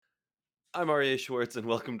I'm R.A. Schwartz, and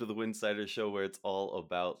welcome to the Winsidr Show, where it's all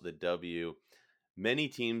about the W. Many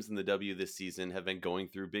teams in the W this season have been going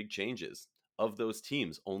through big changes. Of those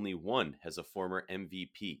teams, only one has a former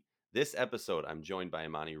MVP. This episode, I'm joined by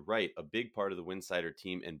Imani Wright, a big part of the Winsidr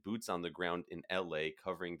team and boots on the ground in LA,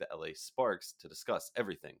 covering the LA Sparks to discuss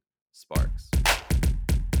everything Sparks.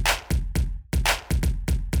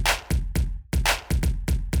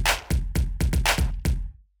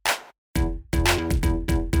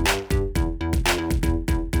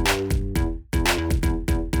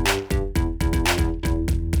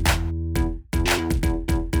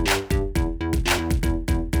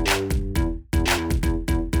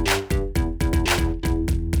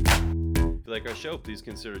 If you like our show, please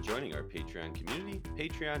consider joining our Patreon community,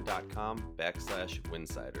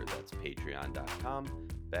 patreon.com/Winsidr. That's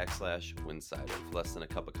patreon.com/Winsidr. For less than a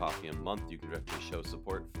cup of coffee a month, you can directly show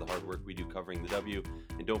support for the hard work we do covering the W.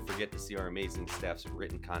 And don't forget to see our amazing staff's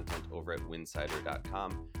written content over at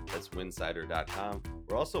winsidr.com. That's winsidr.com.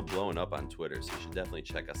 We're also blowing up on Twitter, so you should definitely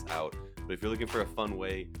check us out. But if you're looking for a fun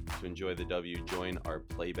way to enjoy the W, join our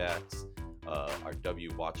playbacks. Our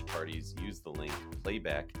W watch parties. Use the link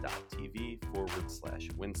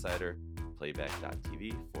playback.tv/Winsidr,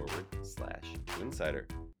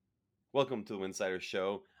 playback.tv/Winsidr. Welcome to the Winsidr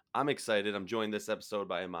Show. I'm excited. I'm joined this episode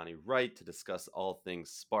by Imani Wright to discuss all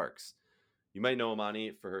things Sparks. You might know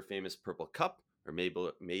Imani for her famous purple cup, or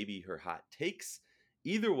maybe her hot takes.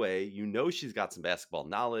 Either way, you know she's got some basketball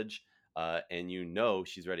knowledge, and you know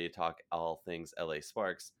she's ready to talk all things LA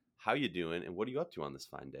Sparks. How you doing, and what are you up to on this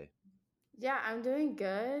fine day? Yeah, I'm doing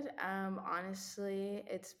good. Honestly,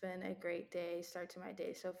 it's been a great day, start to my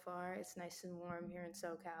day so far. It's nice and warm here in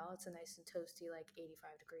SoCal. It's a nice and toasty, like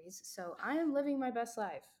 85 degrees. So I am living my best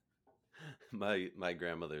life. My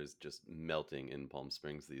grandmother's just melting in Palm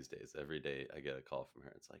Springs these days. Every day I get a call from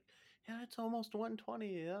her. It's like, yeah, it's almost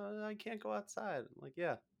 120. I can't go outside. I'm like,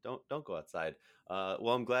 yeah, don't go outside.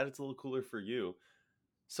 Well, I'm glad it's a little cooler for you.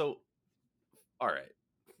 So, all right,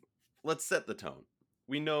 let's set the tone.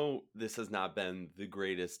 We know this has not been the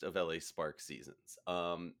greatest of LA Sparks seasons,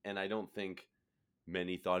 and I don't think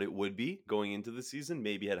many thought it would be going into the season.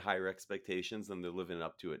 Maybe had higher expectations than they're living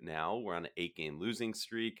up to it now. We're on an 8-game losing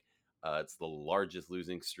streak. It's the largest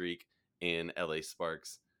losing streak in LA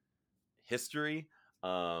Sparks history.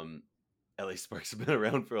 LA Sparks have been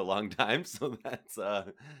around for a long time, so that's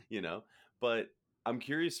you know. But I'm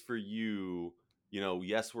curious for you.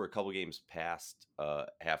 Yes, we're a couple games past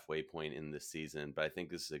halfway point in this season, but I think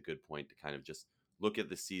this is a good point to kind of just look at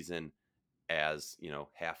the season as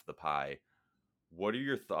half the pie. What are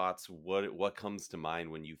your thoughts? What comes to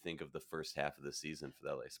mind when you think of the first half of the season for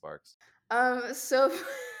the LA Sparks? So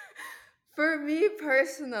for me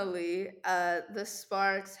personally, the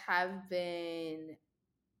Sparks have been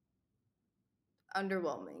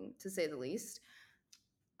underwhelming to say the least.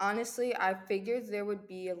 Honestly, I figured there would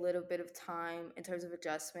be a little bit of time in terms of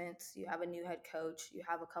adjustments. You have a new head coach, you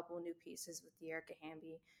have a couple of new pieces with Erica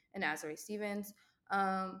Hamby and Azare Stevens.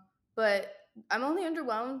 But I'm only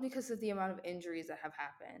underwhelmed because of the amount of injuries that have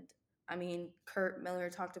happened. I mean, Kurt Miller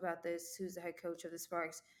talked about this, who's the head coach of the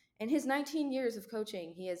Sparks. In his 19 years of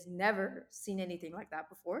coaching, he has never seen anything like that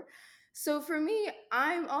before. So for me,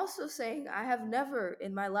 I'm also saying I have never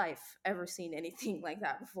in my life ever seen anything like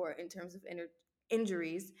that before in terms of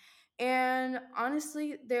injuries. And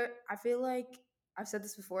honestly, I feel like I've said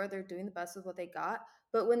this before, they're doing the best with what they got,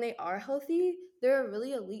 but when they are healthy, they're a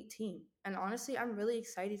really elite team. And honestly, I'm really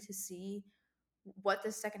excited to see what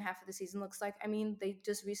the second half of the season looks like. I mean, they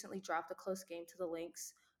just recently dropped a close game to the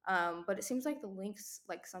Lynx. But it seems like the Lynx,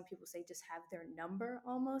 like some people say, just have their number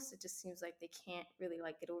almost. It just seems like they can't really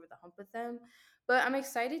like get over the hump with them. But I'm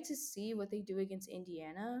excited to see what they do against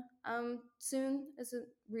Indiana soon as a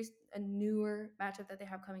newer matchup that they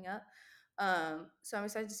have coming up. So I'm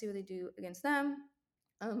excited to see what they do against them.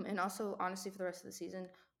 And also, honestly, for the rest of the season.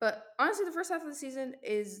 But honestly, the first half of the season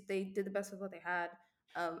is they did the best with what they had.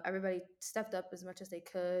 Everybody stepped up as much as they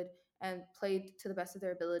could and played to the best of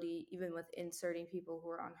their ability, even with inserting people who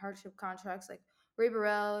are on hardship contracts like Ray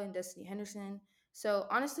Burrell and Destiny Henderson. So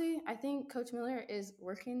honestly, I think Coach Miller is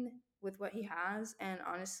working with what he has, and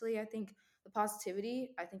honestly, I think the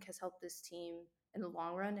positivity has helped this team in the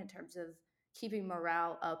long run in terms of keeping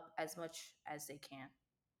morale up as much as they can.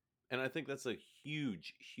 And I think that's a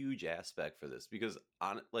huge, huge aspect for this because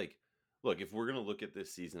look, if we're gonna look at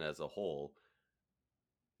this season as a whole,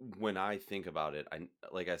 when I think about it, I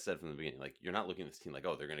like I said from the beginning, like you're not looking at this team like,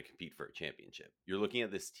 oh, they're gonna compete for a championship. You're looking at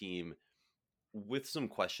this team with some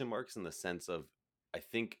question marks in the sense of, I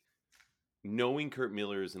think knowing Kurt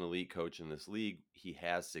Miller is an elite coach in this league, he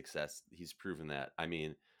has success. He's proven that. I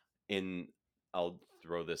mean, in I'll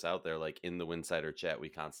throw this out there, like in the Winsidr chat, we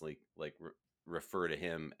constantly like refer to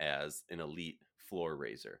him as an elite floor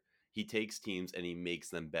raiser. He takes teams and he makes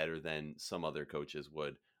them better than some other coaches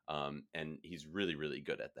would. And he's really, really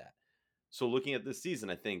good at that. So looking at this season,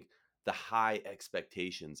 I think the high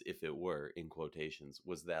expectations, if it were in quotations,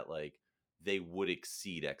 was that like they would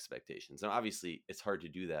exceed expectations. Now, obviously, it's hard to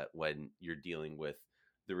do that when you're dealing with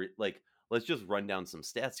like. Let's just run down some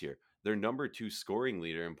stats here. Their number 2 scoring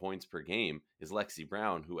leader in points per game is Lexi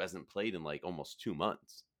Brown, who hasn't played in like almost 2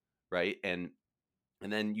 months, right? And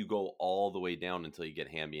then you go all the way down until you get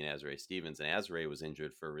Hamby and Azrae Stevens. And Azrae was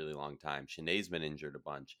injured for a really long time. Shanae's been injured a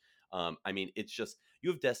bunch. I mean, it's just you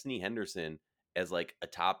have Destiny Henderson as like a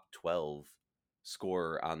top 12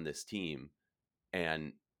 scorer on this team,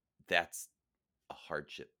 and that's a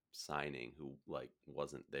hardship signing who like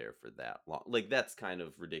wasn't there for that long. Like that's kind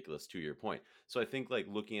of ridiculous to your point. So I think like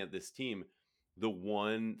looking at this team, the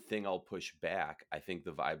one thing I'll push back, I think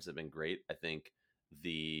the vibes have been great. I think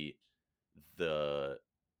the the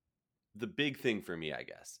the big thing for me, I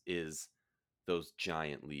guess, is those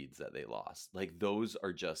giant leads that they lost. Like those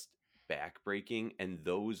are just backbreaking, and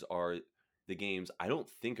those are the games. I don't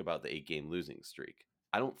think about the 8-game losing streak.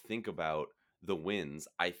 I don't think about the wins.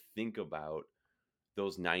 I think about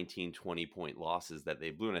those 19, 20 point losses that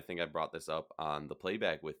they blew. And I think I brought this up on the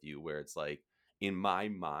playback with you, where it's like in my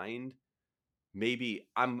mind, maybe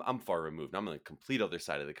I'm far removed. I'm on the complete other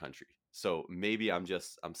side of the country. So maybe I'm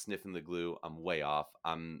sniffing the glue. I'm way off.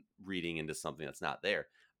 I'm reading into something that's not there.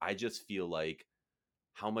 I just feel like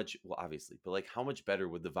how much, well, obviously, but like how much better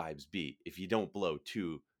would the vibes be if you don't blow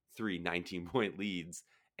 2, 3 19-point leads?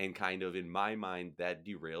 And kind of in my mind, that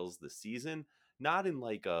derails the season, not in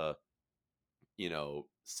like a,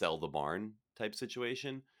 sell the barn type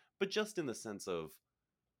situation, but just in the sense of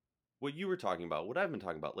what you were talking about, what I've been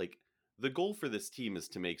talking about. Like the goal for this team is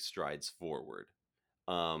to make strides forward,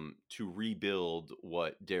 to rebuild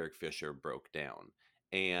what Derek Fisher broke down.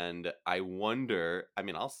 And I wonder, I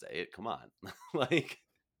mean, I'll say it, come on. Like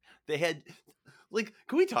they had, like,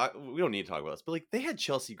 can we talk? We don't need to talk about this, but like they had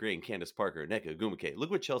Chelsea Gray and Candace Parker, Nneka Ogwumike. Look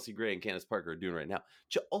what Chelsea Gray and Candace Parker are doing right now.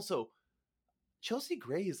 Also, Chelsea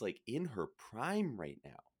Gray is like in her prime right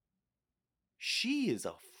now. She is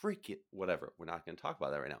a freaking whatever. We're not going to talk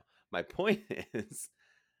about that right now. My point is,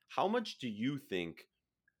 how much do you think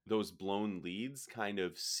those blown leads kind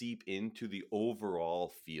of seep into the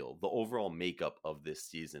overall feel, the overall makeup of this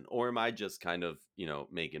season? Or am I just kind of,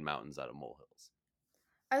 making mountains out of molehills?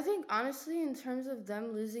 I think honestly, in terms of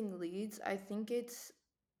them losing leads, I think it's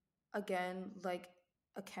again like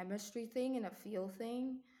a chemistry thing and a feel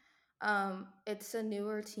thing. It's a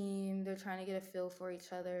newer team; they're trying to get a feel for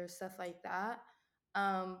each other, stuff like that.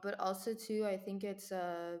 But also too, I think it's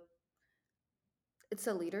a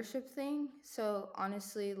leadership thing. So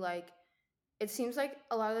honestly, like it seems like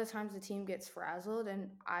a lot of the times the team gets frazzled, and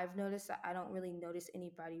I've noticed that I don't really notice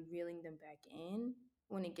anybody reeling them back in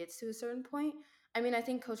when it gets to a certain point. I mean, I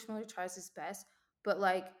think Coach Miller tries his best, but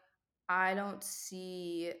like I don't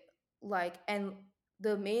see and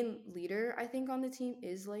the main leader I think on the team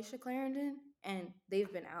is Laisha Clarendon, and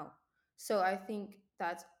they've been out. So I think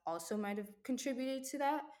that's also might have contributed to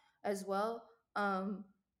that as well. And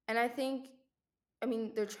I think I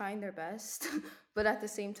mean, they're trying their best, but at the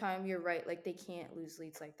same time, you're right. Like they can't lose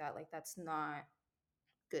leads like that. Like that's not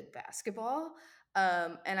good basketball.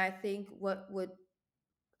 And I think what would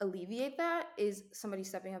alleviate that is somebody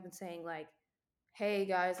stepping up and saying like, "Hey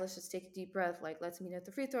guys, let's just take a deep breath. Like let's meet at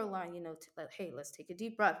the free throw line. Hey, let's take a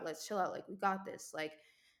deep breath. Let's chill out. Like we got this. Like."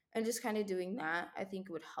 And just kind of doing that, I think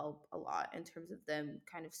would help a lot in terms of them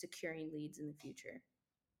kind of securing leads in the future.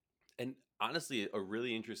 And honestly, a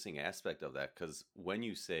really interesting aspect of that, because when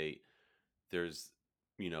you say there's,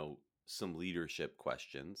 you know, some leadership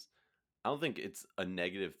questions, I don't think it's a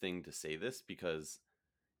negative thing to say this, because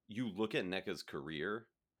you look at Nneka's career,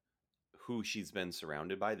 who she's been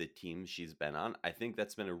surrounded by, the teams she's been on. I think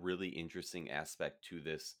that's been a really interesting aspect to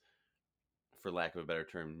this, for lack of a better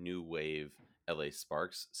term, new wave LA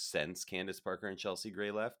Sparks since Candace Parker and Chelsea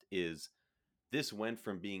Gray left. Is this went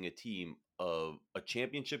from being a team of a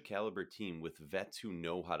championship caliber team with vets who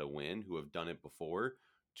know how to win, who have done it before,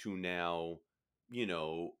 to now, you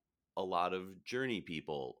know, a lot of journey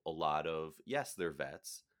people, a lot of, yes, they're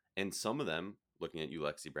vets. And some of them, looking at you,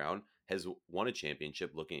 Lexi Brown, has won a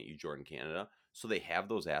championship, looking at you, Jordan Canada. So they have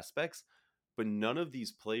those aspects, but none of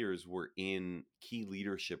these players were in key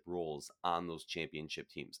leadership roles on those championship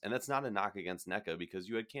teams. And that's not a knock against Nneka, because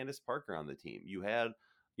you had Candace Parker on the team. You had,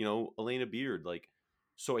 Elena Beard. Like,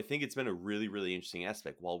 so I think it's been a really, really interesting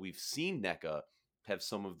aspect. While we've seen Nneka have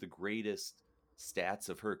some of the greatest stats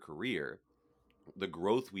of her career, the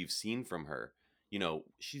growth we've seen from her,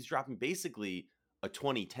 she's dropping basically a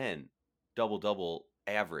 2010 double double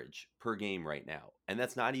average per game right now. And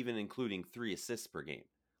that's not even including 3 assists per game.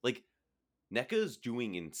 Like, NECA is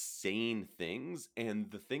doing insane things. And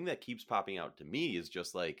the thing that keeps popping out to me is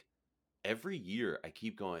just like every year I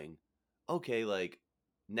keep going, okay, like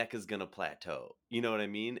NECA's gonna plateau. You know what I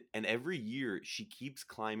mean? And every year she keeps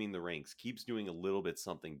climbing the ranks, keeps doing a little bit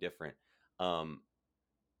something different. Um,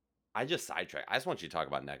 I just sidetrack. I just want you to talk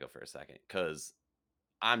about NECA for a second because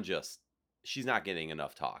I'm just she's not getting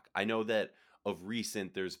enough talk. I know that of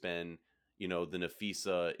recent there's been, the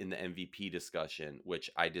Nafisa in the MVP discussion, which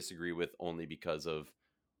I disagree with only because of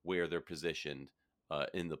where they're positioned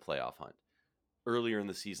in the playoff hunt. Earlier in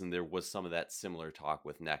the season, there was some of that similar talk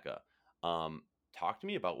with NECA. Talk to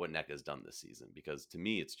me about what NECA's done this season because to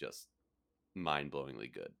me, it's just mind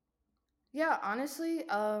blowingly good. Yeah, honestly,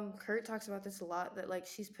 Kurt talks about this a lot that like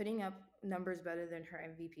she's putting up numbers better than her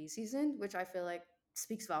MVP season, which I feel like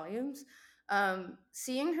speaks volumes.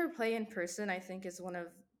 Seeing her play in person, I think, is one of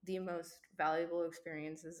the most valuable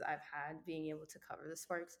experiences I've had being able to cover the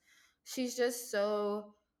Sparks. She's just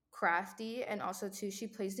so crafty, and also too, she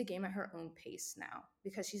plays the game at her own pace now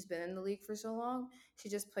because she's been in the league for so long. She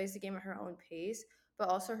just plays the game at her own pace, but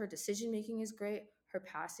also her decision making is great, her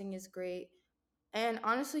passing is great, and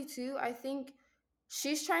honestly, too, I think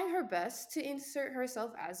she's trying her best to insert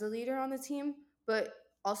herself as a leader on the team, but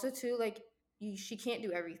also too, like she can't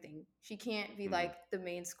do everything. She can't be Hmm. like the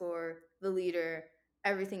main scorer, the leader,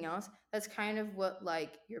 everything else. That's kind of what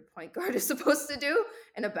like your point guard is supposed to do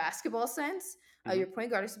in a basketball sense. Hmm. Your point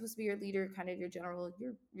guard is supposed to be your leader, kind of your general,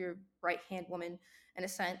 your right hand woman in a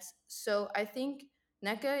sense. So I think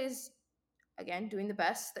NECA is again doing the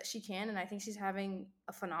best that she can, and I think she's having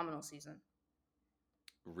a phenomenal season.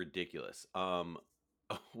 Ridiculous. Oh,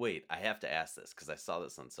 wait, I have to ask this because I saw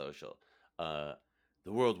this on social. Uh,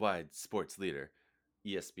 the worldwide sports leader,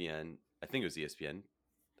 ESPN. I think it was ESPN.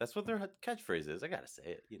 That's what their catchphrase is. I gotta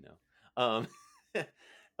say it.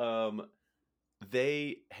 Um,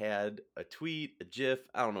 they had a tweet, a GIF,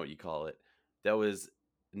 I don't know what you call it, that was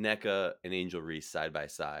NECA and Angel Reese side by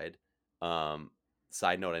side. Um,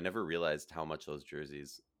 Side note, I never realized how much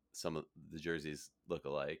some of the jerseys look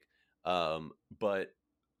alike. But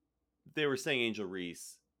they were saying Angel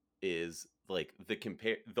Reese is like the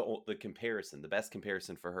comparison, the best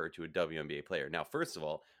comparison for her to a WNBA player. Now, first of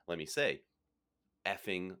all, let me say,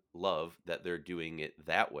 effing love that they're doing it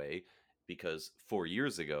that way because 4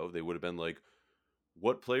 years ago they would have been like,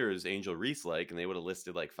 what player is Angel Reese like? And they would have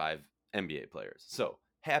listed like 5 NBA players. So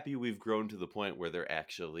happy we've grown to the point where they're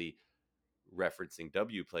actually referencing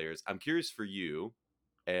W players. I'm curious for you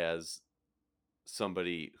as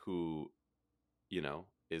somebody who,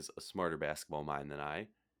 is a smarter basketball mind than I.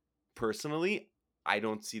 Personally, I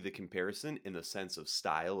don't see the comparison in the sense of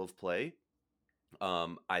style of play.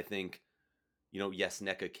 I think, yes,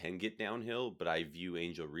 NECA can get downhill, but I view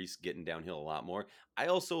Angel Reese getting downhill a lot more. I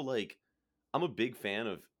also I'm a big fan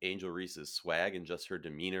of Angel Reese's swag and just her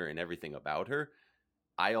demeanor and everything about her.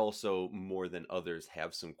 I also, more than others,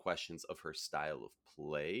 have some questions of her style of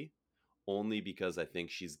play, only because I think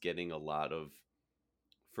she's getting a lot of,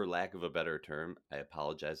 for lack of a better term, I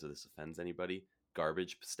apologize if this offends anybody,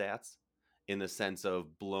 garbage stats in the sense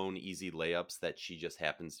of blown easy layups that she just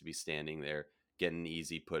happens to be standing there getting an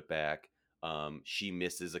easy putback. She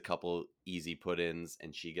misses a couple easy put ins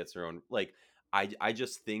and she gets her own. Like, I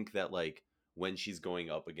just think that, like, when she's going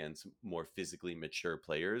up against more physically mature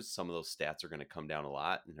players, some of those stats are going to come down a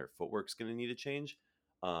lot and her footwork's going to need to change.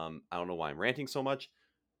 I don't know why I'm ranting so much.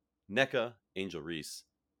 NECA, Angel Reese.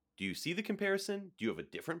 Do you see the comparison? Do you have a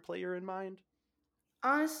different player in mind?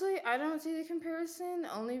 Honestly, I don't see the comparison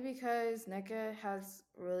only because NECA has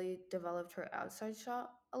really developed her outside shot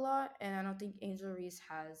a lot, and I don't think Angel Reese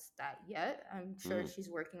has that yet. I'm sure Mm, she's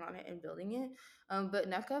working on it and building it. But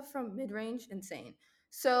NECA from mid range, insane.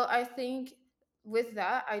 So I think with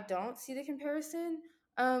that, I don't see the comparison.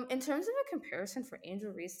 In terms of a comparison for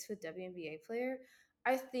Angel Reese to a WNBA player,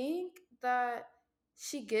 I think that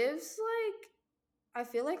she gives like I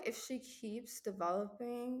feel like if she keeps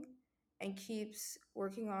developing and keeps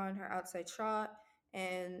working on her outside shot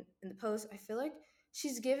and in the post, I feel like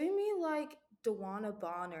she's giving me like Dewana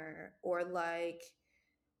Bonner or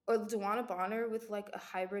Dewana Bonner with like a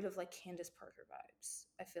hybrid of like Candace Parker vibes.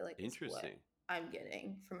 I feel like is what interesting. I'm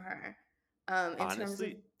getting from her. In terms of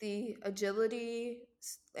Honestly, the agility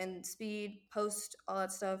and speed, post, all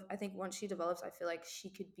that stuff, I think once she develops, I feel like she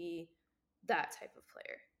could be that type of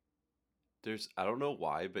player. I don't know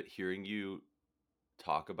why, but hearing you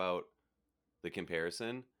talk about the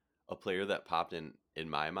comparison, a player that popped in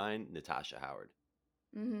my mind, Natasha Howard.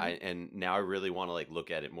 Mm-hmm. and now I really want to like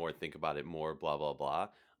look at it more, think about it more, blah blah blah.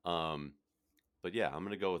 Um, but yeah, I'm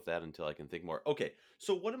gonna go with that until I can think more. Okay,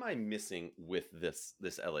 so what am I missing with this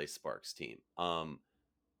LA Sparks team?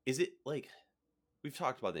 Is it like we've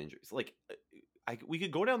talked about the injuries? Like, we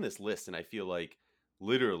could go down this list, and I feel like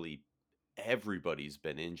literally everybody's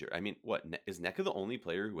been injured. I mean, what is NECA the only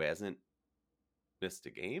player who hasn't missed a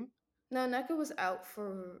game? No, Neka was out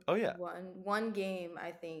for Oh yeah. one game,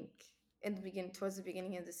 I think, in the begin towards the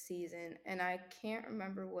beginning of the season, and I can't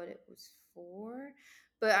remember what it was for,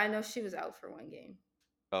 but I know she was out for one game.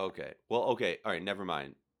 Okay. Well, okay. All right. Never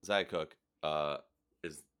mind. Zaya Cook uh,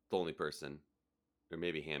 is the only person, or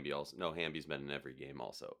maybe Hamby also. No, Hamby's been in every game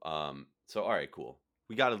also. So all right, cool.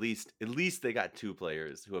 We got at least they got two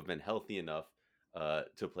players who have been healthy enough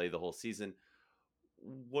to play the whole season.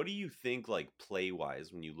 What do you think, like play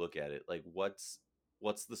wise, when you look at it? Like, what's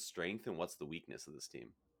the strength and what's the weakness of this team?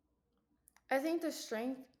 I think the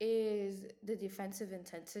strength is the defensive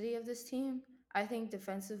intensity of this team. I think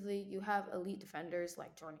defensively, you have elite defenders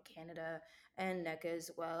like Jordan Canada and Neka as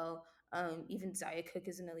well. Even Zaya Cook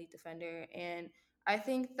is an elite defender, and I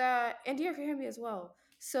think that and De'Arthur Hamby as well.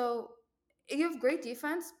 So you have great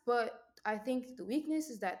defense, but I think the weakness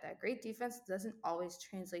is that that great defense doesn't always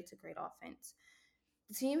translate to great offense.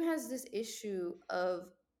 The team has this issue of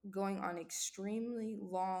going on extremely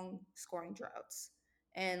long scoring droughts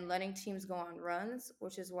and letting teams go on runs,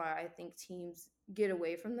 which is why I think teams get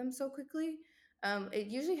away from them so quickly. It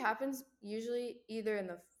usually happens usually either in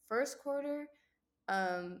the first quarter,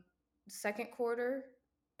 um, second quarter,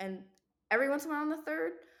 and every once in a while in the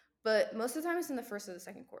third, but most of the time it's in the first or the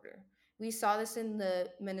second quarter. We saw this in the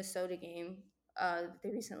Minnesota game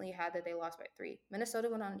they recently had that they lost by 3. Minnesota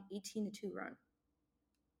went on an 18-2 run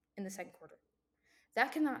in the second quarter.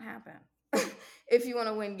 That cannot happen if you want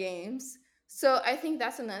to win games. So I think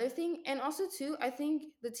that's another thing. And also too, I think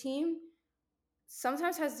the team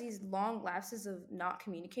sometimes has these long lapses of not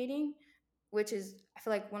communicating, which is I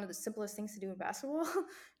feel like one of the simplest things to do in basketball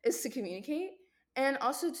is to communicate. And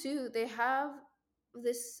also too, they have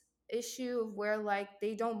this issue of where like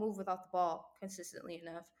they don't move without the ball consistently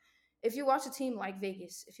enough. If you watch a team like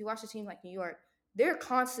Vegas, if you watch a team like New York, they're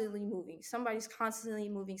constantly moving. Somebody's constantly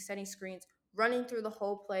moving, setting screens, running through the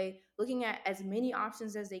whole play, looking at as many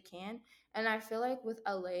options as they can. And I feel like with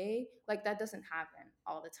LA, like that doesn't happen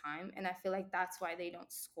all the time. And I feel like that's why they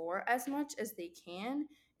don't score as much as they can,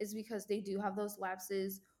 is because they do have those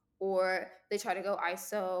lapses or they try to go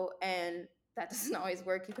ISO and that doesn't always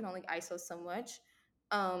work. You can only ISO so much.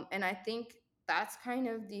 And I think that's kind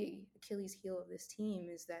of the Achilles heel of this team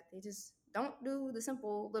is that they just don't do the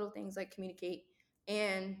simple little things like communicate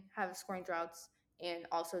and have scoring droughts. And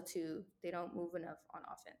also, too, they don't move enough on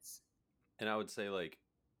offense. And I would say, like,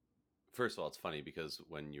 first of all, it's funny because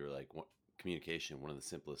when you're like communication, one of the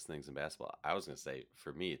simplest things in basketball, I was gonna say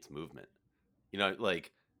for me, it's movement.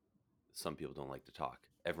 Like some people don't like to talk.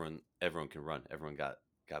 Everyone can run. Everyone got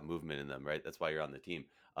movement in them, right? That's why you're on the team.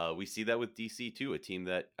 We see that with DC too, a team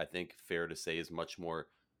that I think fair to say is much more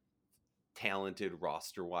talented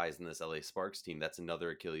roster wise in this LA Sparks team. That's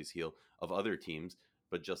another Achilles heel of other teams.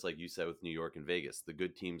 But just like you said with New York and Vegas, the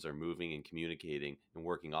good teams are moving and communicating and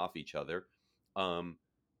working off each other. Um,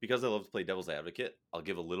 because I love to play devil's advocate, I'll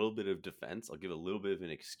give a little bit of defense. I'll give a little bit of an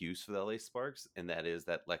excuse for the LA Sparks, and that is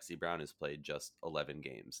that Lexi Brown has played just 11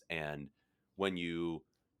 games. And when you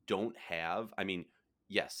don't have, I mean,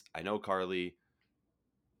 yes, I know Carly,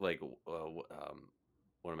 like,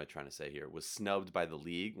 what am I trying to say here? Was snubbed by the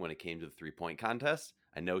league when it came to the 3 point contest.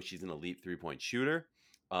 I know she's an elite 3 point shooter.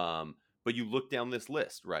 But you look down this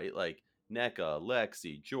list, right? Like NECA,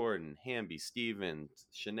 Lexi, Jordan, Hamby, Stevens,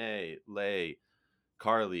 Shanae, Lay,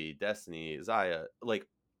 Carly, Destiny, Zaya. Like,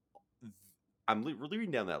 I'm really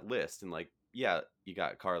reading down that list and like, yeah, you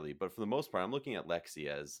got Carly, but for the most part, I'm looking at Lexi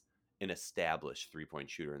as an established 3 point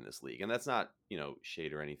shooter in this league. And that's not,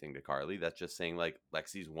 shade or anything to Carly. That's just saying like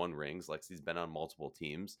Lexi's won rings. Lexi's been on multiple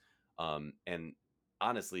teams. And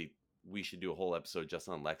honestly, we should do a whole episode just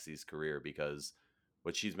on Lexi's career because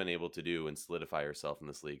what she's been able to do and solidify herself in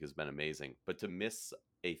this league has been amazing. But to miss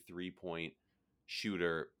a 3 point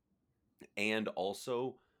shooter and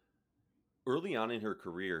also early on in her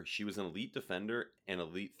career, she was an elite defender and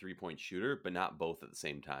elite 3 point shooter, but not both at the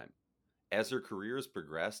same time. As her career has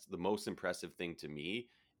progressed, the most impressive thing to me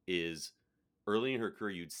is early in her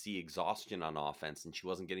career, you'd see exhaustion on offense and she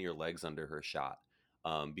wasn't getting her legs under her shot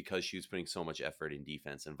because she was putting so much effort in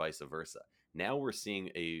defense and vice versa. Now we're seeing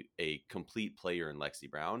a complete player in Lexi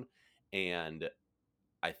Brown. And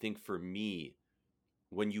I think for me,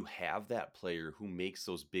 when you have that player who makes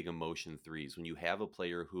those big emotion threes, when you have a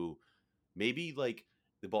player who maybe like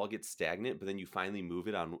the ball gets stagnant, but then you finally move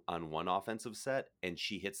it on one offensive set and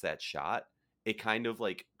she hits that shot, it kind of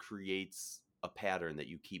like creates a pattern that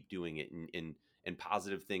you keep doing it, and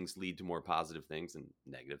positive things lead to more positive things and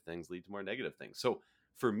negative things lead to more negative things. So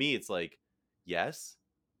for me, it's like, yes,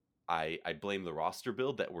 I blame the roster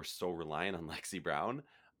build that we're so reliant on Lexi Brown.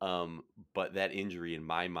 Um, but that injury in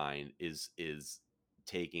my mind is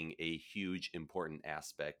taking a huge important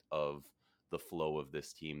aspect of the flow of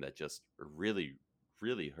this team that just really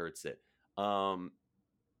really hurts it. Um,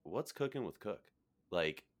 what's cooking with Cook?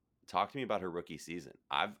 Like, talk to me about her rookie season.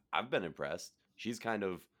 I've been impressed. She's kind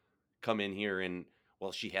of come in here and,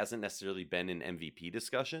 well, she hasn't necessarily been in MVP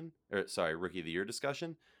discussion, or sorry, rookie of the year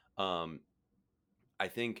discussion. Um, I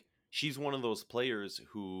think she's one of those players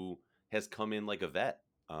who has come in like a vet.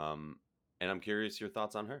 Um, and I'm curious your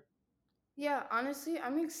thoughts on her. Yeah, honestly,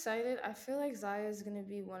 I'm excited. I feel like Zaya is going to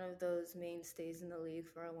be one of those mainstays in the league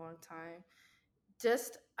for a long time.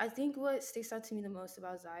 Just I think what sticks out to me the most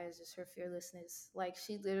about Zaya is just her fearlessness. Like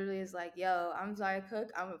she literally is like, "Yo, I'm Zaya Cook.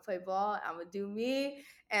 I'm gonna play ball. I'm gonna do me,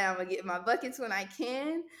 and I'm gonna get my buckets when I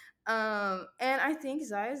can." And I think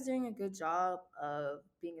Zaya's doing a good job of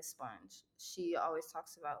being a sponge. She always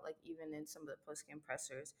talks about, like, even in some of the post game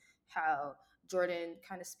pressers, how Jordan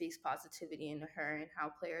kind of speaks positivity into her, and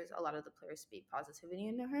how a lot of the players speak positivity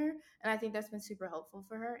into her. And I think that's been super helpful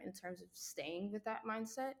for her in terms of staying with that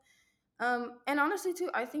mindset. And honestly,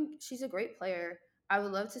 too, I think she's a great player. I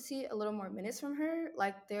would love to see a little more minutes from her,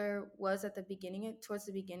 like there was at the towards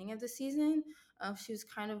the beginning of the season. She was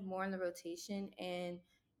kind of more in the rotation, and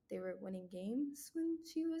they were winning games when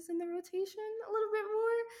she was in the rotation a little bit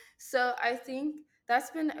more. So I think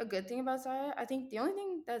that's been a good thing about Zaya. I think the only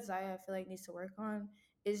thing that Zaya I feel like needs to work on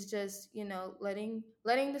is just letting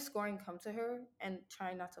the scoring come to her and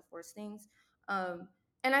trying not to force things. Um,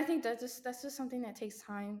 and I think that's just something that takes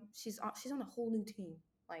time. She's on a whole new team,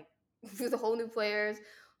 like with a whole new players,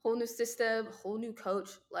 whole new system, whole new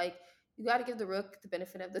coach. Like you got to give the rook the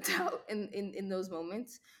benefit of the doubt in those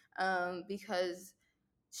moments, because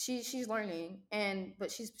she's learning,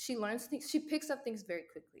 but she learns things. She picks up things very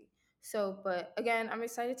quickly. So, but again, I'm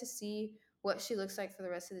excited to see what she looks like for the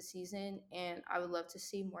rest of the season, and I would love to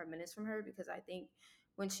see more minutes from her because I think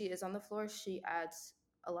when she is on the floor, she adds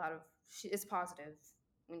a lot of. It's positive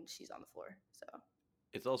when she's on the floor. So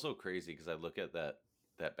It's also crazy because I look at that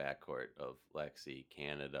backcourt of Lexi,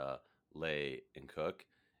 Canada, Lay, and Cook,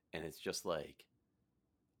 and it's just like,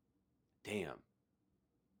 damn,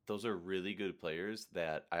 those are really good players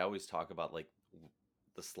that I always talk about, like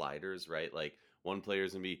the sliders, right? Like one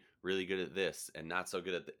player's gonna be really good at this and not so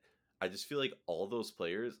good at that. I just feel like all those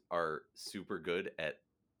players are super good at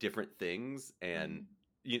different things, and mhm.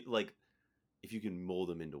 you like if you can mold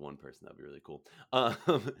them into one person, that'd be really cool. I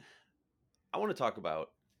want to talk about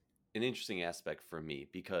an interesting aspect for me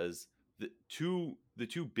because the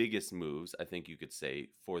two biggest moves I think you could say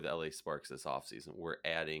for the LA Sparks this offseason were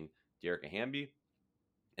adding De'Arica Hamby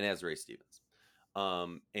and Azrae Stevens.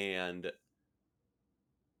 And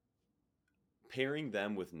pairing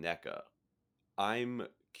them with NECA, I'm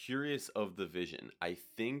curious of the vision. I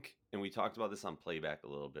think, and we talked about this on playback a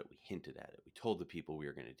little bit. We hinted at it. We told the people we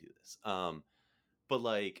were going to do this. But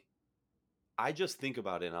like, I just think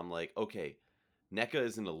about it and I'm like, okay, NECA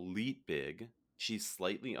is an elite big. She's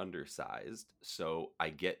slightly undersized, so I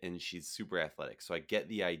get, and she's super athletic, so I get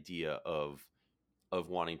the idea of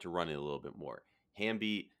wanting to run it a little bit more.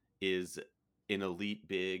 Hamby is an elite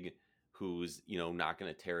big who's, not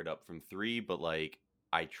going to tear it up from three, but like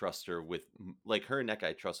I trust her with, like, her neck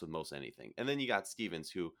I trust with most anything. And then you got Stevens,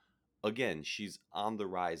 who again, she's on the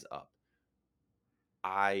rise up.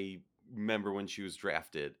 I remember when she was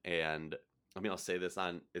drafted, and I mean, I'll say this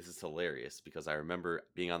is hilarious because I remember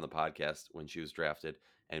being on the podcast when she was drafted,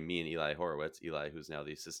 and me and Eli Horowitz, Eli, who's now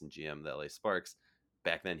the assistant GM of the LA Sparks,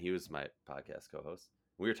 back then he was my podcast co-host.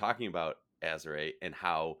 We were talking about Azrae and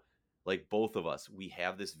how, like, both of us, we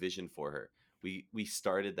have this vision for her. We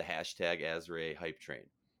started the hashtag Azrae hype train,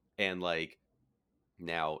 and like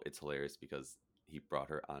now it's hilarious because he brought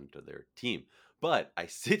her onto their team. But I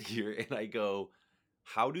sit here and I go,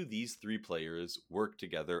 how do these three players work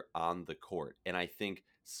together on the court? And I think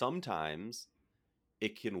sometimes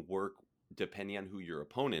it can work depending on who your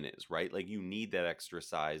opponent is, right? Like you need that extra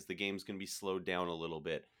size. The game's going to be slowed down a little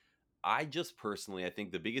bit. I just personally, I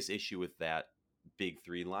think the biggest issue with that big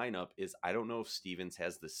three lineup is I don't know if Stevens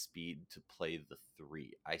has the speed to play the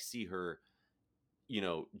three. I see her,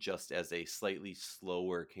 just as a slightly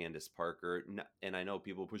slower Candace Parker. And I know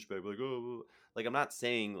people push back like, oh, like I'm not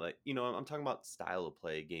saying like, I'm talking about style of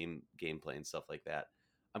play, gameplay and stuff like that.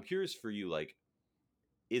 I'm curious for you, like,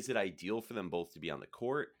 is it ideal for them both to be on the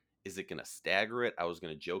court? is it going to stagger it? I was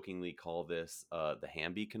going to jokingly call this the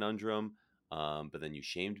Hamby conundrum, but then you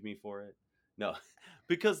shamed me for it. No,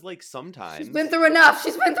 because like She's been sometimes, through enough.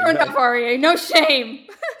 She's been through enough, right? Aria. No shame.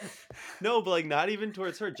 No, but like not even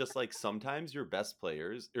towards her. Just like sometimes your best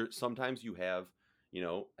players, or sometimes you have,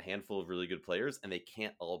 a handful of really good players, and they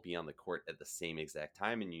can't all be on the court at the same exact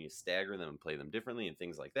time, and you stagger them and play them differently and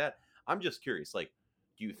things like that. I'm just curious, like,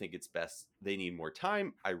 do you think it's best they need more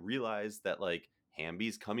time? I realize that like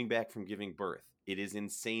Hamby's coming back from giving birth. It is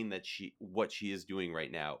insane that what she is doing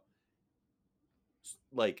right now.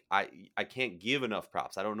 Like I can't give enough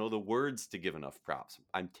props. I don't know the words to give enough props.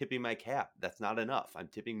 I'm tipping my cap. That's not enough. I'm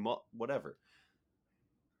tipping whatever.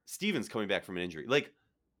 Steven's coming back from an injury. Like,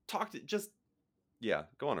 talk to just yeah,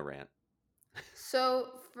 go on a rant. So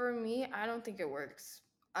for me, I don't think it works.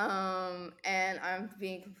 And I'm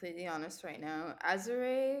being completely honest right now.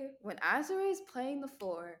 When Azure is playing the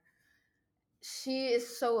floor, she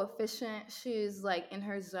is so efficient. She's like in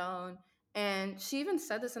her zone. And she even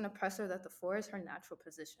said this in a presser that the floor is her natural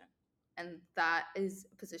position. And that is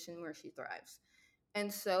a position where she thrives.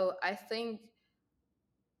 And so I think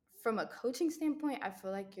from a coaching standpoint, I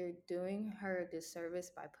feel like you're doing her a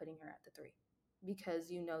disservice by putting her at the three because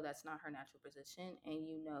you know that's not her natural position and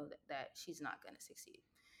you know that she's not going to succeed.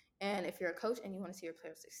 And if you're a coach and you want to see your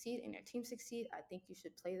players succeed and your team succeed, I think you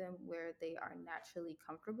should play them where they are naturally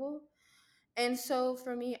comfortable. And so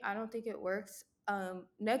for me, I don't think it works.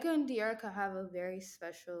 Nega and Diarca have a very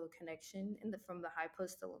special connection from the high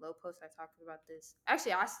post to the low post. I talked about this.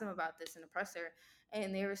 Actually, I asked them about this in a presser,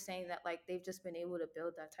 and they were saying that like they've just been able to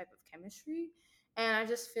build that type of chemistry. And I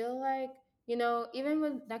just feel like even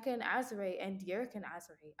with Neka and Azare and Diarca and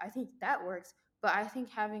Azare, I think that works. But I think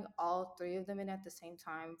having all three of them in at the same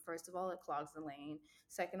time, first of all, it clogs the lane.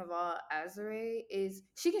 Second of all, Azare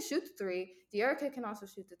she can shoot the three. Diarca can also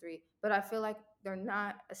shoot the three, but I feel like they're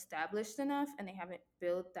not established enough and they haven't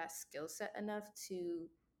built that skill set enough to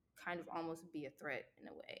kind of almost be a threat in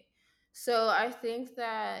a way. So I think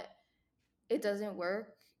that it doesn't work.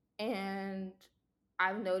 And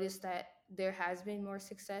I've noticed that there has been more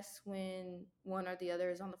success when one or the other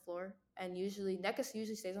is on the floor. And usually, Nekas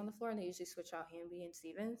usually stays on the floor and they usually switch out Hamby and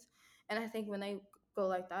Stevens. And I think when they go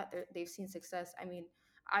like that, they've seen success. I mean,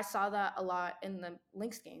 I saw that a lot in the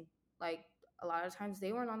Lynx game. Like, a lot of times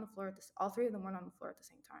they weren't on the floor all three of them weren't on the floor at the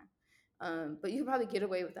same time. But you could probably get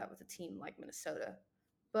away with that with a team like Minnesota.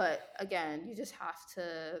 But again, you just have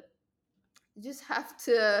to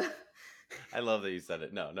I love that you said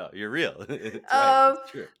it. No, you're real. It's right. um,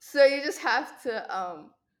 It's true. so you just have to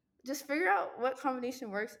just figure out what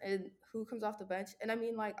combination works and who comes off the bench. And I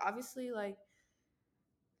mean, like obviously, like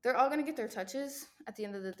they're all gonna get their touches at the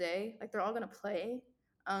end of the day. Like they're all gonna play.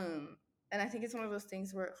 Um, and I think it's one of those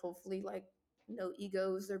things where hopefully, like no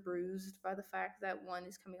egos are bruised by the fact that one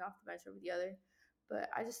is coming off the bench over the other. But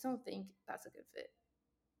I just don't think that's a good fit.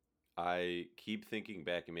 I keep thinking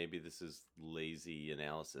back, and maybe this is lazy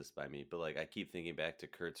analysis by me, but like I keep thinking back to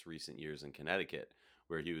Kurt's recent years in Connecticut,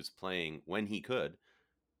 where he was playing when he could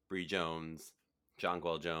Bree Jones,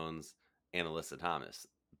 Jonquel Jones, and Alyssa Thomas.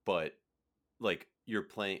 But like you're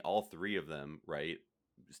playing all three of them, right?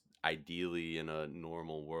 Just ideally in a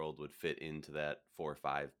normal world would fit into that 4 or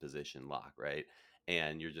 5 position lock, right?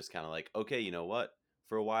 And you're just kind of like, okay, you know what?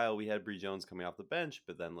 For a while we had Bree Jones coming off the bench,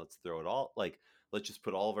 but then let's throw it all like let's just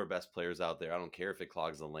put all of our best players out there. I don't care if it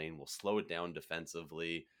clogs the lane. We'll slow it down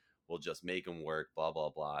defensively. We'll just make them work, blah blah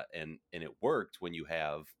blah. And it worked when you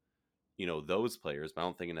have, those players, but I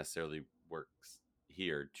don't think it necessarily works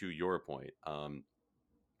here to your point.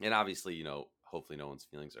 And obviously, hopefully no one's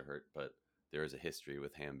feelings are hurt, but there is a history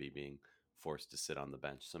with Hamby being forced to sit on the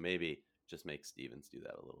bench. So maybe just make Stevens do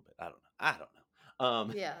that a little bit. I don't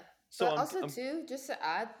know. Yeah. So But I'm, also I'm too, just to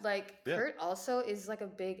add, like yeah. Kurt also is like a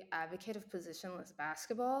big advocate of positionless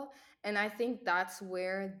basketball. And I think that's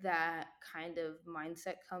where that kind of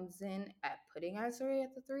mindset comes in at putting Azuri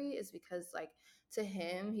at the three, is because like to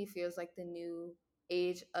him, he feels like the new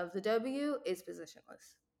age of the W is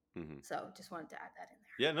positionless. Hmm. So just wanted to add that in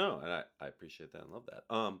there. Yeah, no, and I appreciate that and love that.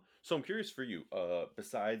 So I'm curious for you,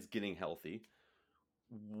 besides getting healthy,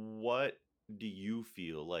 what do you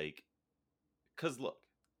feel like? Because look,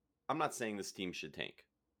 I'm not saying this team should tank.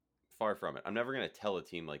 Far from it. I'm never going to tell a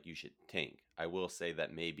team like you should tank. I will say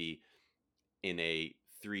that maybe in a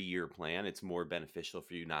 3-year plan, it's more beneficial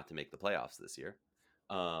for you not to make the playoffs this year.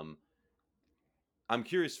 Um, I'm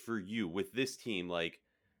curious for you with this team, like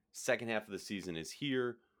second half of the season is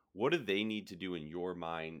here. What do they need to do in your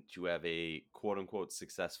mind to have a quote unquote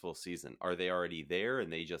successful season? Are they already there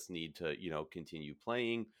and they just need to, continue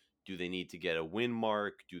playing? Do they need to get a win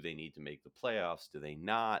mark? Do they need to make the playoffs? Do they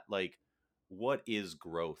not? Like, what is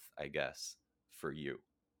growth, I guess, for you?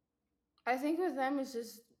 I think with them it's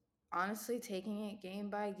just honestly taking it game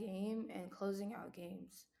by game and closing out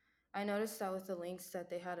games. I noticed that with the Lynx that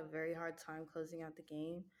they had a very hard time closing out the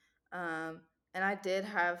game. Um, and I did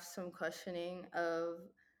have some questioning of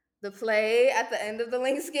the play at the end of the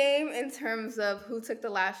Lynx game in terms of who took the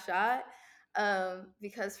last shot.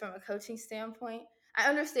 Because from a coaching standpoint, I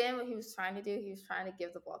understand what he was trying to do. He was trying to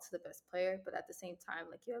give the ball to the best player, but at the same time,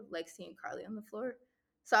 like you have Lexi and Carly on the floor.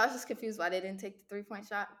 So I was just confused why they didn't take the 3 point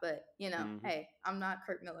shot. But Hmm. hey, I'm not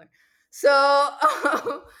Kurt Miller. So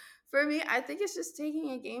for me, I think it's just taking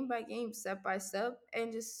it game by game, step by step,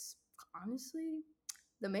 and just honestly,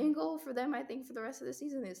 the main goal for them, I think, for the rest of the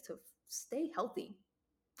season is to stay healthy.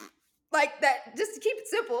 Like that, just to keep it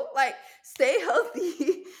simple, like stay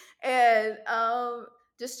healthy and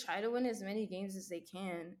just try to win as many games as they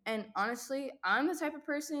can. And honestly, I'm the type of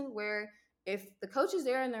person where if the coach is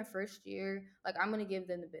there in their first year, like I'm gonna give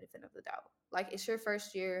them the benefit of the doubt. Like it's your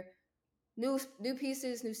first year, new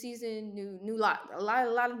pieces, new season, new lot, a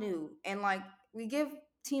lot of new, and like we give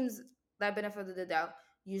teams that benefit of the doubt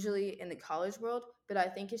usually in the college world, but I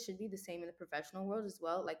think it should be the same in the professional world as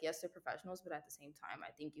well. Like yes, they're professionals, but at the same time,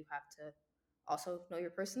 I think you have to also know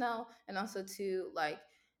your personnel and also to like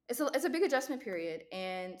it's a big adjustment period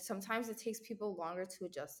and sometimes it takes people longer to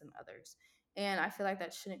adjust than others and I feel like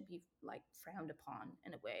that shouldn't be like frowned upon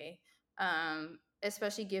in a way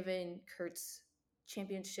especially given Kurt's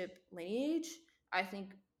championship lineage. I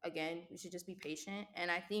think again we should just be patient,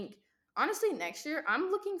 and I think honestly next year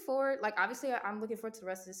I'm looking forward. Like obviously I'm looking forward to the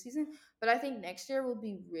rest of the season, but I think next year will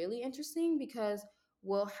be really interesting because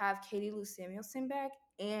we'll have Katie Lou Samuelson back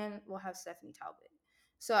and we'll have Stephanie Talbot.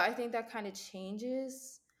 So I think that kind of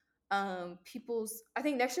changes people's. I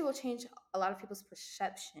think next year will change a lot of people's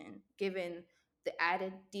perception given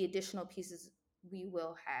the additional pieces we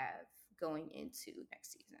will have going into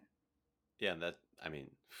next season. Yeah, and that I mean,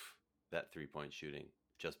 that 3-point shooting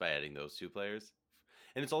just by adding those two players.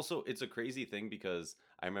 And it's a crazy thing because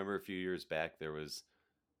I remember a few years back there was,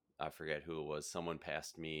 I forget who it was, someone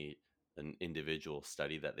passed me an individual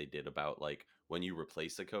study that they did about like when you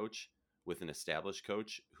replace a coach with an established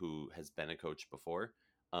coach who has been a coach before,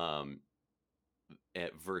 um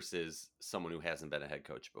versus someone who hasn't been a head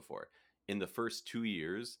coach before. In the first 2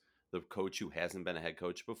 years, the coach who hasn't been a head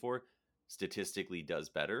coach before statistically does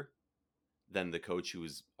better than the coach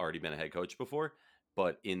who's already been a head coach before.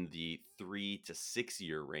 But in the 3 to 6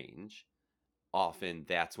 year range, often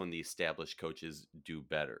that's when the established coaches do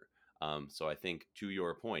better. So I think to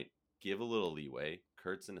your point, give a little leeway.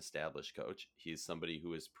 Kurt's an established coach. He's somebody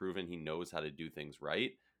who has proven he knows how to do things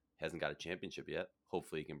right. Hasn't got a championship yet.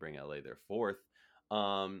 Hopefully, he can bring LA their fourth.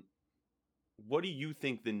 Um, what do you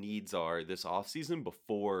think the needs are this offseason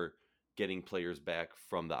before getting players back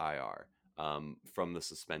from the IR, from the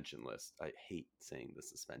suspension list? I hate saying the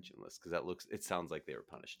suspension list because it sounds like they were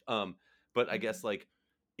punished. But I guess like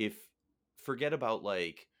if forget about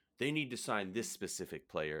like they need to sign this specific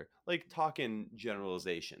player, like talking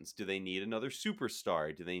generalizations. Do they need another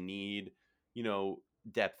superstar? Do they need, you know,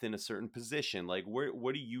 depth in a certain position? Like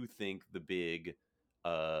what do you think the big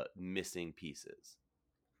missing pieces?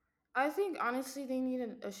 I think honestly they need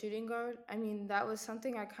a shooting guard. I mean, that was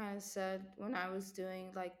something I kind of said when I was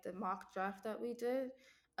doing like the mock draft that we did.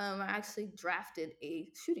 I actually drafted a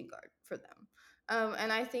shooting guard for them.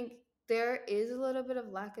 And I think there is a little bit of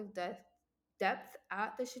lack of depth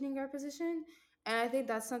at the shooting guard position. And I think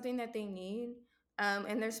that's something that they need.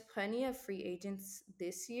 And there's plenty of free agents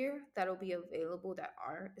this year that'll be available that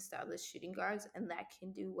are established shooting guards and that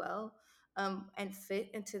can do well and fit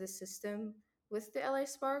into the system with the LA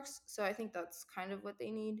Sparks. So I think that's kind of what they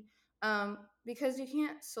need because you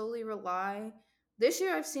can't solely rely. This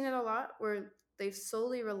year, I've seen it a lot where they've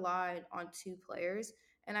solely relied on two players.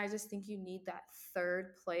 And I just think you need that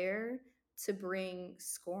third player to bring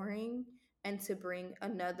scoring and to bring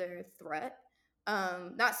another threat.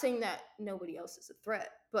 Not saying that nobody else is a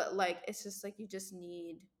threat, but like it's just like you just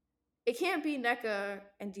need it can't be NECA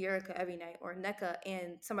and Dearica every night or NECA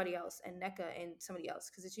and somebody else and NECA and somebody else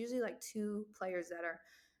because it's usually like two players that are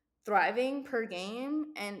thriving per game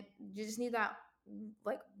and you just need that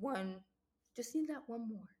like one just need that one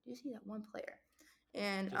more. You just need that one player.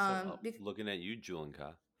 And Just looking at you,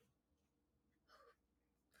 Julenka.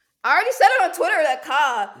 I already said it on Twitter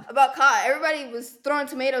that about Ka. Everybody was throwing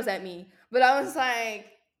tomatoes at me, but I was like,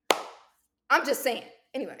 I'm just saying.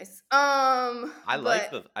 Anyways,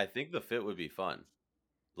 but I think the fit would be fun.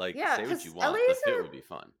 Like, yeah, say what you because want, the fit would be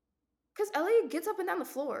fun. LA gets up and down the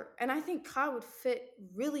floor, and I think Ka would fit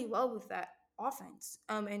really well with that offense.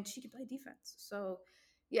 And she can play defense. So,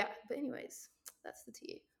 yeah. But anyways, that's the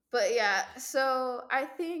TA. But yeah, so I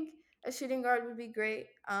think a shooting guard would be great.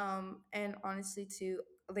 And honestly, too,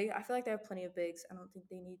 I feel like they have plenty of bigs. I don't think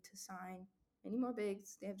they need to sign any more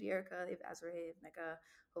bigs. They have De'Erica, they have Azure, they have Mecca,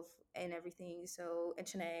 and everything. So and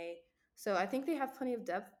Chene. So I think they have plenty of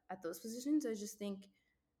depth at those positions.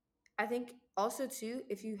 I think also too,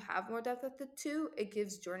 if you have more depth at the two, it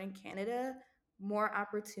gives Jordan Canada more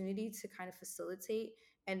opportunity to kind of facilitate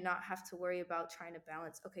and not have to worry about trying to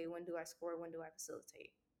balance. Okay, when do I score? When do I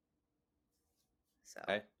facilitate? So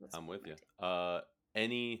Hey, that's I'm with my you. take.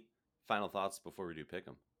 Any final thoughts before we do pick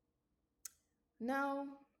them? No,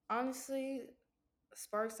 honestly,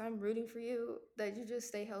 Sparks, I'm rooting for you that you just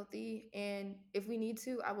stay healthy. And if we need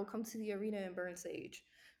to, I will come to the arena and burn sage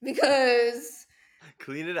because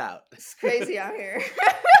Clean it out. it's crazy out here.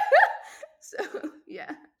 So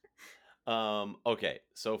yeah. Okay,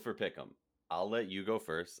 so for pick'em, I'll let you go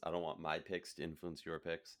first. I don't want my picks to influence your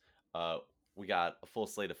picks. Uh, we got a full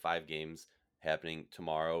slate of 5 games happening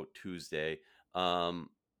tomorrow, Tuesday. Um,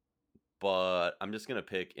 but I'm just gonna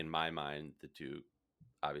pick in my mind the two.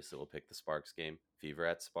 Obviously, we'll pick the Sparks game, Fever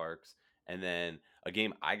at Sparks, and then a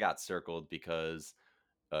game I got circled because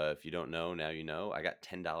if you don't know, now you know. I got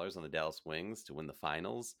 $10 on the Dallas Wings to win the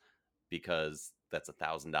finals because that's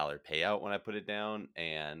 $1,000 payout when I put it down,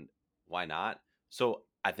 and why not? So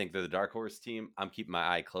I think they're the dark horse team. I'm keeping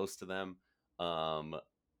my eye close to them. Um,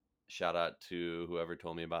 Shout out to whoever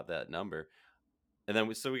told me about that number. And then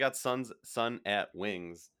we got Sun at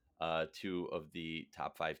Wings, two of the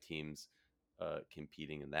top 5 teams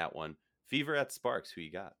competing in that one. Fever at Sparks. Who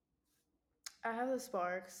you got? I have the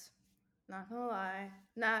Sparks. Not gonna lie.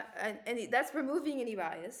 Not any that's removing any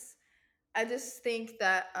bias. I just think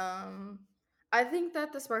that I think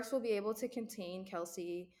that the Sparks will be able to contain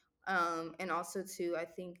Kelsey. And also too, I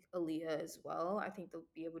think Aaliyah as well. I think they'll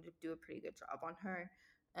be able to do a pretty good job on her.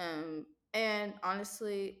 And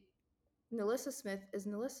honestly, Nalissa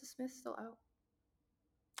Smith still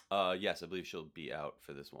out? Yes, I believe she'll be out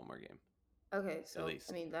for this one more game, Okay, at so I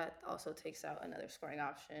least. mean that also takes out another scoring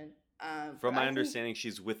option. But From my I think understanding,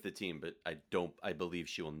 she's with the team, but I believe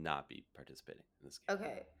she will not be participating in this game.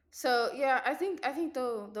 okay. So yeah, I think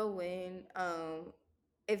they'll win.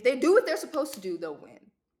 If they do what they're supposed to do, they'll win.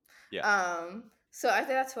 Yeah, So I think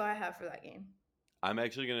that's what I have for that game. I'm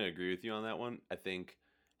actually going to agree with you on that one. I think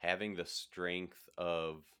having the strength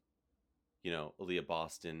of, Aaliyah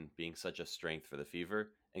Boston being such a strength for the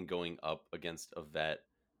Fever and going up against a vet.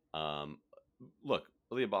 Um, Look,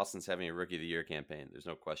 Aaliyah Boston's having a Rookie of the Year campaign. There's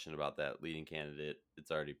no question about that. Leading candidate. It's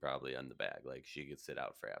already probably on the bag. Like she could sit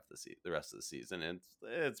out for half the rest of the season, and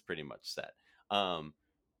it's pretty much set.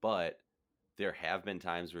 But there have been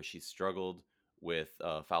times where she's struggled with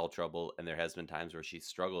foul trouble, and there has been times where she's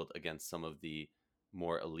struggled against some of the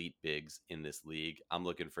more elite bigs in this league. I'm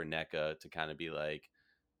looking for NECA to kind of be like,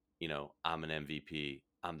 I'm an MVP.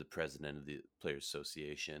 I'm the president of the Players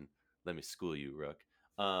Association. Let me school you, Rook.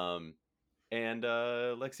 And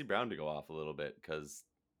Lexi Brown to go off a little bit because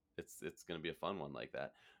it's going to be a fun one like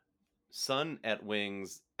that. Sun at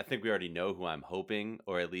Wings. I think we already know who I'm hoping,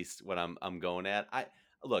 or at least what I'm going at. I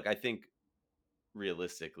think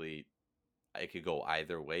realistically, it could go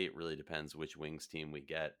either way. It really depends which Wings team we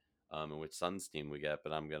get, and which Suns team we get.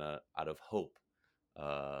 But I'm gonna, out of hope,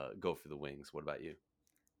 go for the Wings. What about you?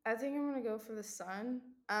 I think I'm gonna go for the Sun.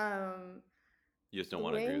 You just don't The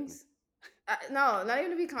want to agree with me? Wings. No, not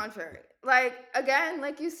even to be contrary. Like again,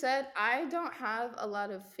 like you said, I don't have a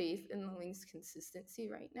lot of faith in the Wings' consistency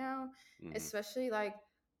right now, Hmm. especially like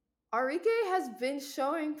Enrique has been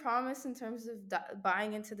showing promise in terms of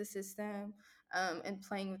buying into the system and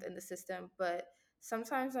playing within the system. But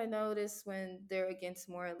sometimes I notice when they're against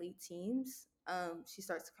more elite teams, she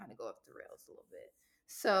starts to kind of go off the rails a little bit.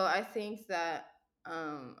 So I think that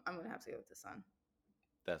I'm gonna have to go with the Sun.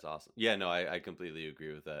 That's awesome. Yeah, no, I completely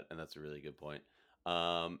agree with that, and that's a really good point.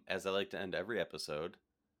 As I like to end every episode,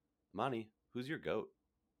 Monty, who's your goat?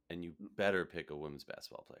 And you better pick a women's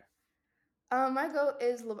basketball player. My goat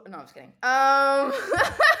is no, I'm just kidding.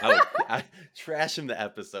 I trash him the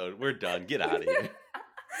episode. We're done. Get out of here.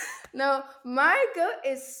 No, my goat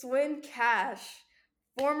is Swin Cash,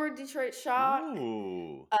 former Detroit Shock,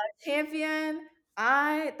 Ooh, champion.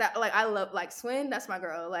 I love like Swin. That's my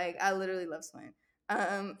girl. Like I literally love Swin.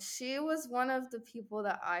 She was one of the people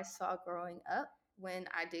that I saw growing up when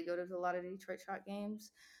I did go to a lot of Detroit Shock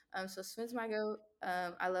games. So Swin's my goat.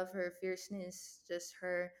 I love her fierceness, just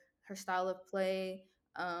her style of play.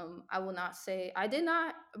 I will not say I did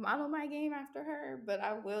not model my game after her, but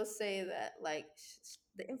I will say that like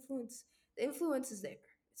the influence is there.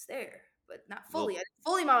 It's there, but not fully. little, I didn't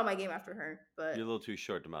fully model my game after her, you're but a little too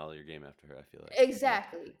short to model your game after her. I feel like.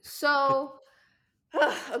 exactly. So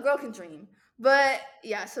A girl can dream. But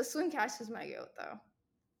yeah, so Swing Cash is my goat though.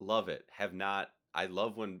 Love it. Have not. I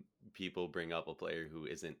love when people bring up a player who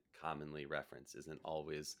isn't commonly referenced, isn't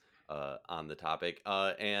always on the topic.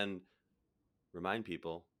 And remind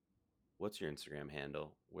people, what's your Instagram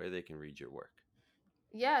handle, where they can read your work.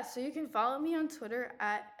 Yeah, so you can follow me on Twitter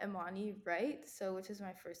at Imani Wright, so which is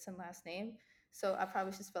my first and last name. So I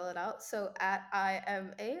probably should spell it out. So at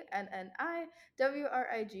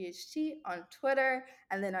IMANNIWRIGHT on Twitter,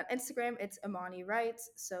 and then on Instagram it's Imani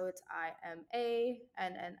Writes. So it's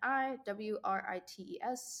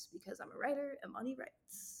IMANNIWRITES because I'm a writer. Imani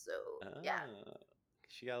Writes. So yeah. Ah,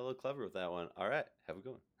 she got a little clever with that one. All right. Have a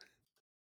good one.